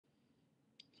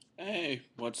Hey,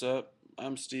 what's up?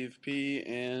 I'm Steve P,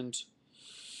 and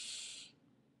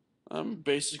I'm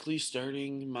basically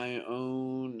starting my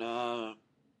own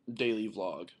daily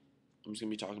vlog. I'm just gonna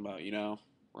be talking about,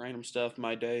 random stuff in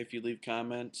my day. If you leave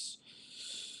comments,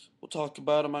 we'll talk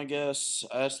about them, I guess.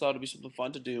 I just thought it'd be something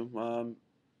fun to do.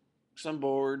 Cause I'm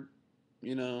bored,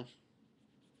 you know,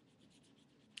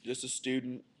 just a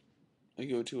student. I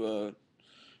go to a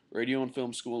radio and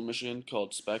film school in Michigan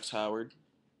called Specs Howard.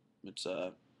 It's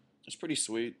uh, it's pretty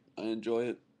sweet. I enjoy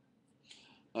it.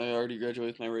 I already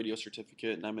graduated with my radio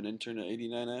certificate, and I'm an intern at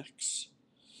 89X.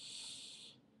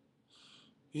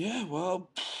 Yeah,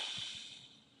 well,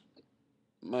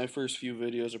 my first few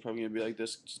videos are probably gonna be like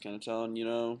this, just kind of telling,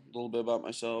 a little bit about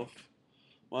myself,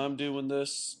 why I'm doing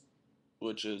this,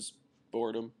 which is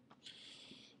boredom.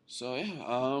 So yeah,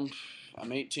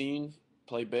 I'm 18,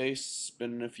 play bass,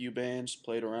 been in a few bands,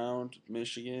 played around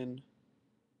Michigan,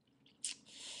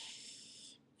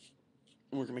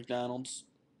 work at McDonald's.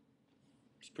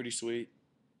 It's pretty sweet.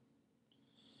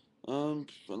 I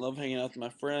love hanging out with my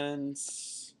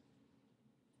friends.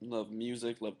 Love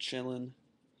music. Love chilling.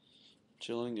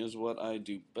 Chilling is what I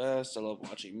do best. I love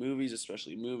watching movies,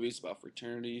 especially movies about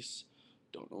fraternities.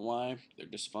 Don't know why. They're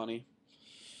just funny.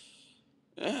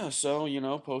 Yeah, so,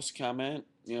 post a comment,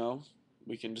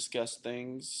 we can discuss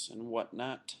things and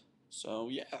whatnot. So,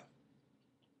 yeah.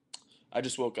 I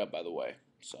just woke up, by the way.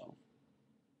 So,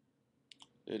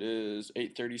 it is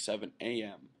 8:37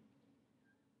 a.m.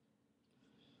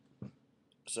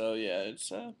 So, yeah, it's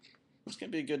going to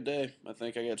be a good day. I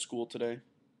think I got school today.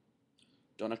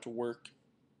 Don't have to work.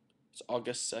 It's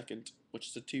August 2nd, which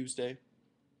is a Tuesday,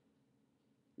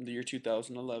 in the year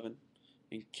 2011,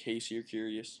 in case you're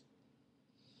curious.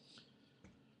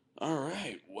 All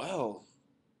right, well,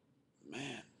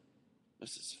 man,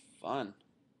 this is fun.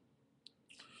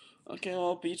 Okay,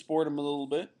 well, beats boredom a little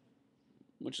bit,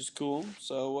 which is cool.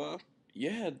 So,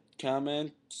 yeah,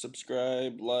 comment,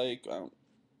 subscribe, like.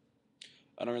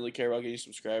 I don't really care about getting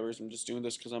subscribers. I'm just doing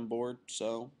this because I'm bored.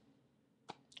 So,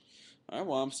 all right,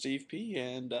 well, I'm Steve P,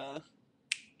 and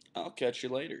I'll catch you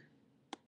later.